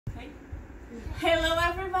Hello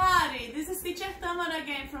everybody, this is teacher Tâmara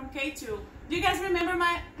again from K2. Do you guys remember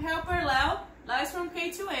my helper Leo? Leo is from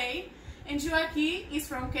K2A and Joaquim is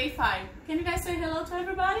from K5. Can you guys say hello to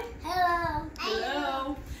everybody? Hello.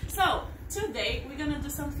 Hello. So, today we're gonna do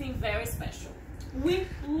something very special. We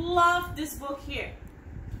love this book here,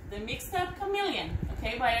 The Mixed Up Chameleon,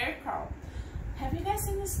 okay, by Eric Carle. Have you guys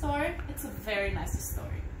seen the story? It's a very nice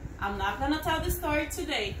story. I'm not gonna tell the story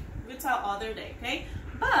today, we'll tell other day, okay?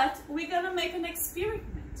 But we're gonna make an experiment.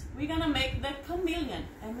 We're gonna make the chameleon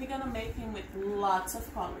and we're gonna make him with lots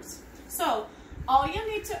of colors. So, all you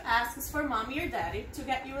need to ask is for mommy or daddy to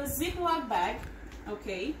get you a Ziploc bag,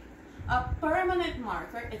 okay? A permanent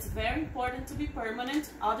marker. It's very important to be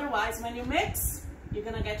permanent, otherwise when you mix, you're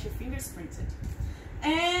gonna get your fingers printed.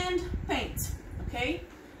 And paint, okay?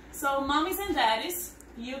 So mommies and daddies,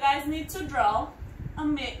 you guys need to draw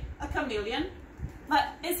a chameleon. But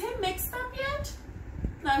is he mixed up yet?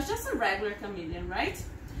 No, it's just a regular chameleon, right?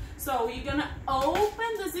 So you're gonna open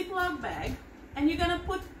the Ziploc bag and you're gonna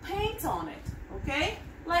put paint on it, okay?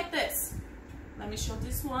 Like this. Let me show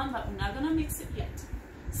this one, but we're not gonna mix it yet.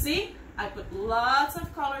 See, I put lots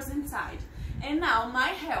of colors inside. And now my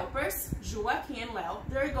helpers, Joaquim and Leo,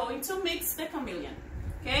 they're going to mix the chameleon,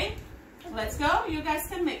 okay? Let's go, you guys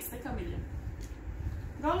can mix the chameleon.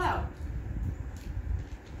 Go, Leo.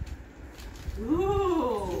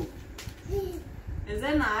 Ooh. Is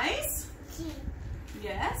it nice?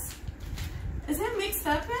 Yes. Is it mixed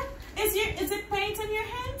up yet? Is it paint in your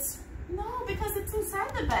hands? No, because it's inside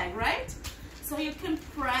the bag, right? So you can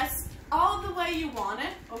press all the way you want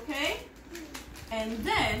it, okay? And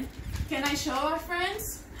then, can I show our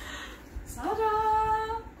friends?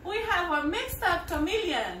 Ta-da! We have our mixed up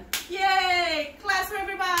chameleon. Yay! Class for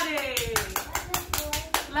everybody.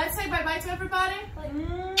 Let's say bye-bye to everybody.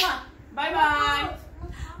 Bye-bye.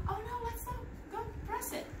 Oh no, let's go. Go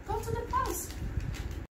press it. Go to the post.